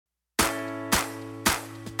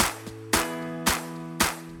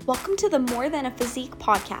Welcome to the More Than a Physique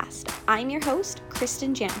podcast. I'm your host,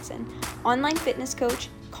 Kristen Jansen, online fitness coach,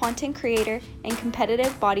 content creator, and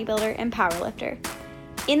competitive bodybuilder and powerlifter.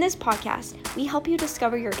 In this podcast, we help you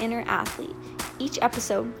discover your inner athlete. Each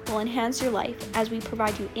episode will enhance your life as we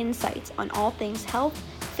provide you insights on all things health,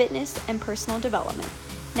 fitness, and personal development.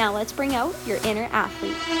 Now let's bring out your inner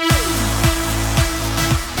athlete.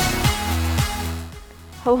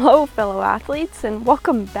 Hello, fellow athletes, and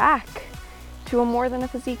welcome back to a More Than a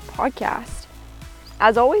Physique podcast.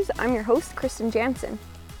 As always, I'm your host, Kristen Jansen.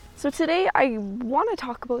 So today I want to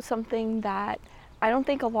talk about something that I don't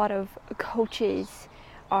think a lot of coaches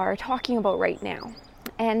are talking about right now,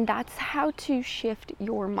 and that's how to shift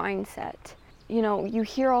your mindset. You know, you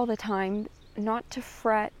hear all the time, not to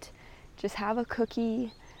fret, just have a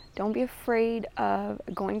cookie, don't be afraid of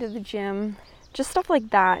going to the gym, just stuff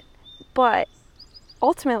like that. But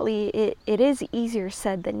ultimately, it is easier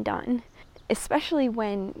said than done, especially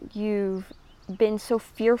when you've been so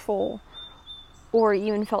fearful or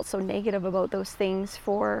even felt so negative about those things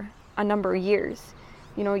for a number of years.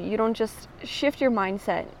 You know, you don't just shift your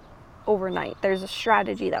mindset overnight. There's a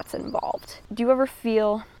strategy that's involved. Do you ever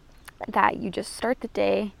feel that you just start the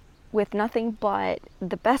day with nothing but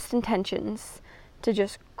the best intentions to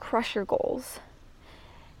just crush your goals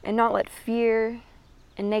and not let fear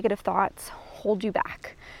and negative thoughts hold you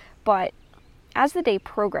back? But as the day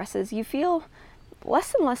progresses, you feel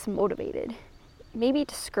less and less motivated, maybe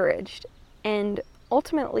discouraged, and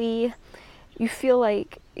ultimately you feel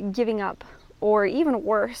like giving up, or even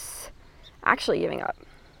worse, actually giving up.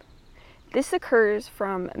 This occurs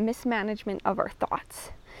from mismanagement of our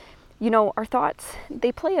thoughts. You know, our thoughts,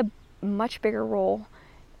 they play a much bigger role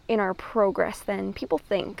in our progress than people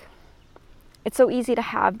think. It's so easy to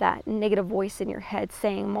have that negative voice in your head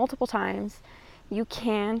saying multiple times, you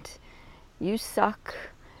can't, you suck,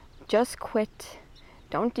 just quit,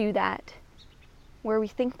 don't do that, where we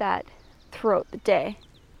think that throughout the day.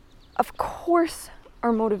 Of course,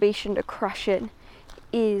 our motivation to crush it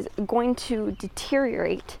is going to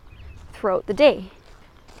deteriorate throughout the day.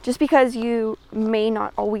 Just because you may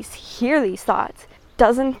not always hear these thoughts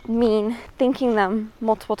doesn't mean thinking them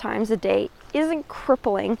multiple times a day isn't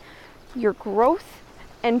crippling your growth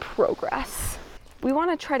and progress. We want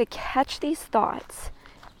to try to catch these thoughts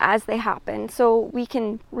as they happen so we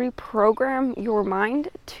can reprogram your mind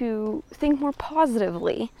to think more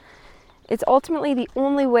positively. It's ultimately the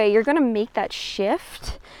only way you're going to make that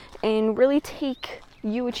shift and really take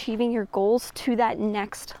you achieving your goals to that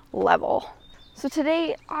next level. So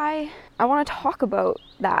today I want to talk about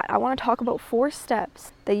that. I want to talk about 4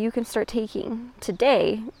 steps that you can start taking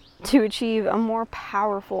today to achieve a more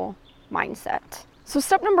powerful mindset. So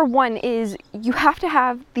step number 1 is you have to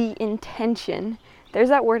have the intention. There's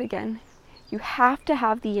that word again. You have to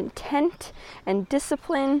have the intent and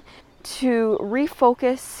discipline to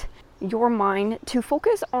refocus your mind, to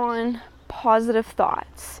focus on positive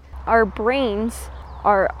thoughts. Our brains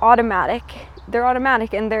are automatic. They're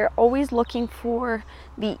automatic and they're always looking for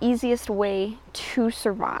the easiest way to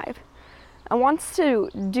survive and wants to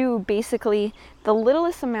do basically the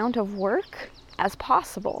littlest amount of work as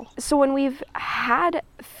possible. So when we've had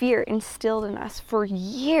fear instilled in us for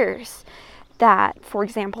years that, for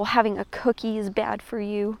example, having a cookie is bad for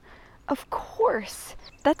you, of course,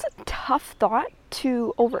 that's a tough thought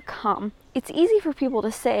to overcome. It's easy for people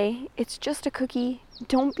to say, it's just a cookie,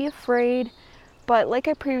 don't be afraid. But like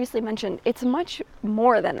I previously mentioned, it's much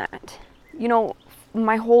more than that. You know,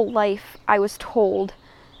 my whole life I was told,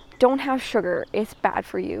 don't have sugar, it's bad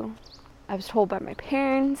for you. I was told by my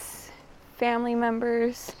parents, family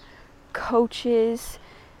members, coaches,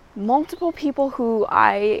 multiple people who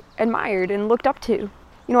I admired and looked up to. You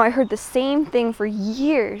know, I heard the same thing for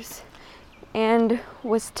years and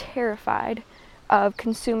was terrified of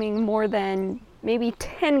consuming more than maybe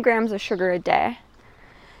 10 grams of sugar a day.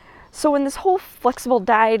 So when this whole flexible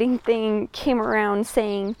dieting thing came around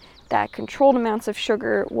saying that controlled amounts of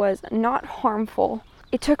sugar was not harmful,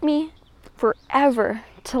 it took me forever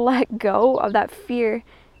to let go of that fear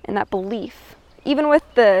and that belief. Even with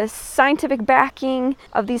the scientific backing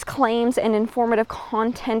of these claims and informative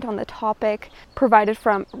content on the topic provided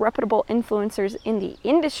from reputable influencers in the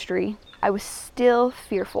industry, I was still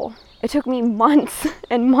fearful. It took me months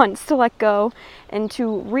and months to let go and to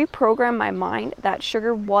reprogram my mind that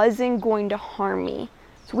sugar wasn't going to harm me.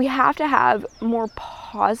 So we have to have more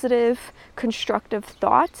positive, constructive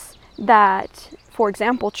thoughts that, for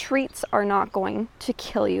example, treats are not going to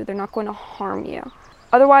kill you. They're not going to harm you.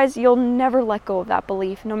 Otherwise, you'll never let go of that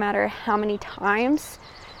belief, no matter how many times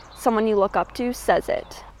someone you look up to says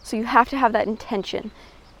it. So you have to have that intention.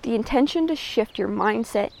 The intention to shift your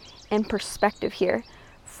mindset and perspective here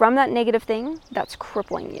from that negative thing that's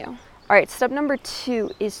crippling you. All right, step number 2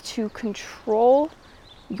 is to control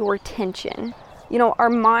your attention. You know, our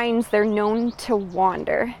minds, they're known to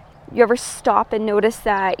wander. You ever stop and notice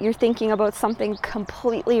that you're thinking about something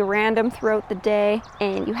completely random throughout the day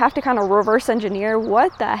and you have to kind of reverse engineer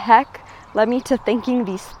what the heck led me to thinking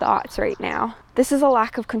these thoughts right now? This is a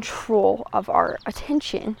lack of control of our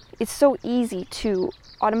attention. It's so easy to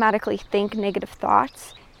automatically think negative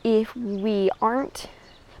thoughts if we aren't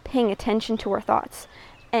paying attention to our thoughts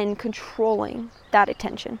and controlling that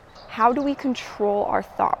attention. How do we control our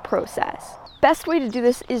thought process? Best way to do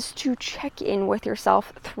this is to check in with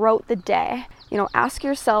yourself throughout the day. You know, ask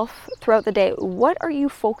yourself throughout the day, what are you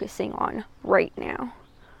focusing on right now?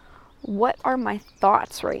 What are my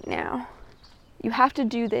thoughts right now? You have to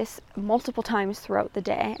do this multiple times throughout the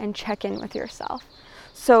day and check in with yourself.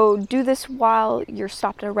 So do this while you're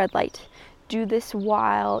stopped at a red light. Do this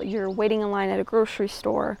while you're waiting in line at a grocery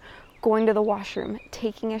store, going to the washroom,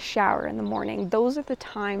 taking a shower in the morning. Those are the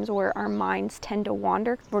times where our minds tend to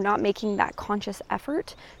wander. We're not making that conscious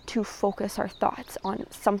effort to focus our thoughts on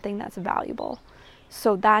something that's valuable.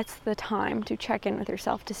 So that's the time to check in with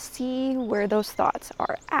yourself to see where those thoughts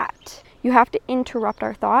are at. You have to interrupt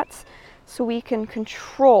our thoughts so we can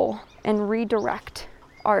control and redirect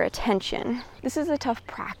our attention. This is a tough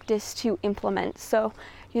practice to implement. So,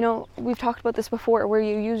 you know, we've talked about this before, where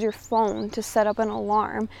you use your phone to set up an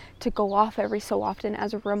alarm to go off every so often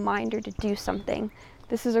as a reminder to do something.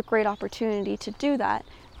 This is a great opportunity to do that.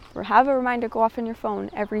 Or have a reminder go off on your phone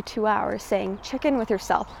every 2 hours saying, check in with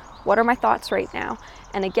yourself. What are my thoughts right now?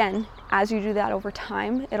 And again, as you do that over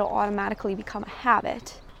time, it'll automatically become a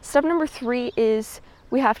habit. Step number 3 is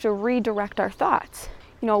we have to redirect our thoughts.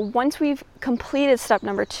 You know, once we've completed step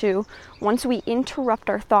number 2, once we interrupt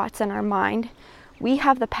our thoughts in our mind, we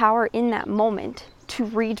have the power in that moment to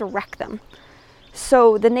redirect them.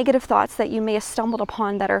 So the negative thoughts that you may have stumbled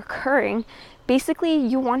upon that are occurring, basically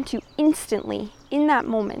you want to instantly, in that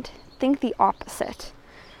moment, think the opposite.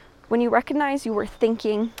 When you recognize you were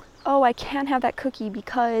thinking, oh, I can't have that cookie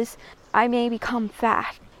because I may become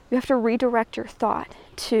fat, you have to redirect your thought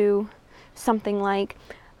to something like,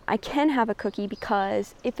 I can have a cookie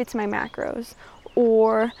because it fits my macros,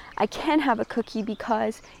 or I can have a cookie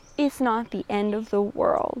because it's not the end of the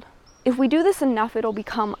world. If we do this enough, it'll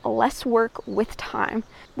become less work with time,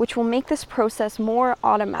 which will make this process more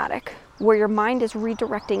automatic, where your mind is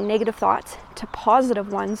redirecting negative thoughts to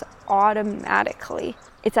positive ones automatically.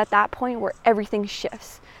 It's at that point where everything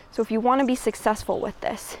shifts. So if you want to be successful with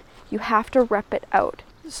this, you have to rep it out.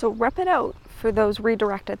 So rep it out for those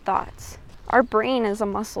redirected thoughts. Our brain is a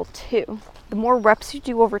muscle too. The more reps you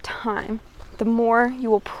do over time, the more you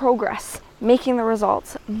will progress, making the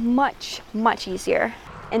results much, much easier.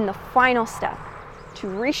 And the final step to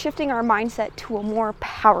reshifting our mindset to a more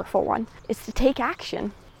powerful one is to take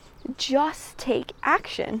action. Just take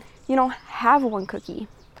action. You know, have one cookie,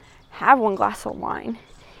 have one glass of wine.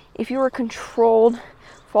 If you are controlled,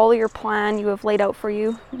 follow your plan you have laid out for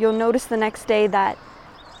you, you'll notice the next day that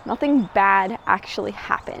nothing bad actually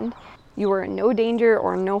happened. You were in no danger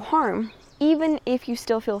or no harm. Even if you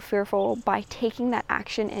still feel fearful, by taking that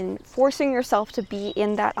action and forcing yourself to be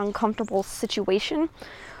in that uncomfortable situation,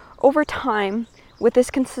 over time, with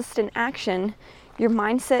this consistent action, your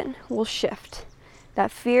mindset will shift.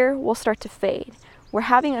 That fear will start to fade, where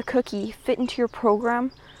having a cookie fit into your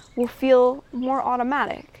program will feel more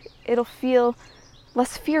automatic. It'll feel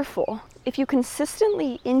less fearful. If you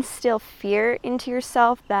consistently instill fear into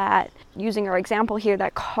yourself that, using our example here,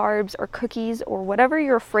 that carbs or cookies or whatever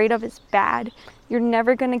you're afraid of is bad, you're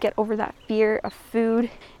never going to get over that fear of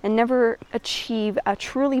food and never achieve a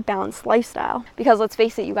truly balanced lifestyle. Because let's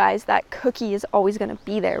face it, you guys, that cookie is always going to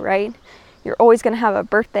be there, right? You're always going to have a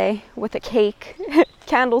birthday with a cake,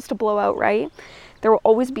 candles to blow out, right? There will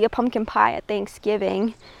always be a pumpkin pie at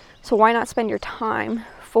Thanksgiving. So why not spend your time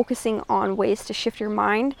focusing on ways to shift your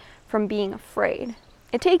mind from being afraid?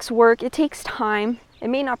 It takes work, it takes time. It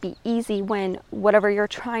may not be easy when whatever you're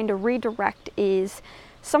trying to redirect is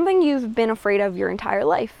something you've been afraid of your entire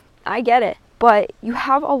life. I get it, but you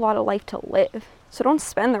have a lot of life to live. So don't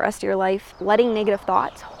spend the rest of your life letting negative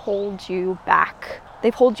thoughts hold you back.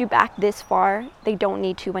 They've held you back this far, they don't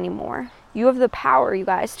need to anymore. You have the power, you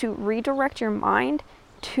guys, to redirect your mind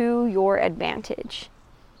to your advantage.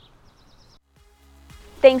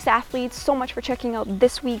 Thanks, athletes, so much for checking out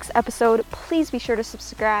this week's episode. Please be sure to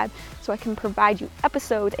subscribe so I can provide you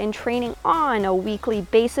episodes and training on a weekly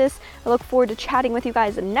basis. I look forward to chatting with you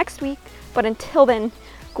guys next week. But until then,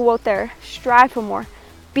 go out there, strive for more,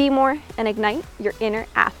 be more, and ignite your inner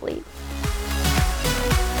athlete.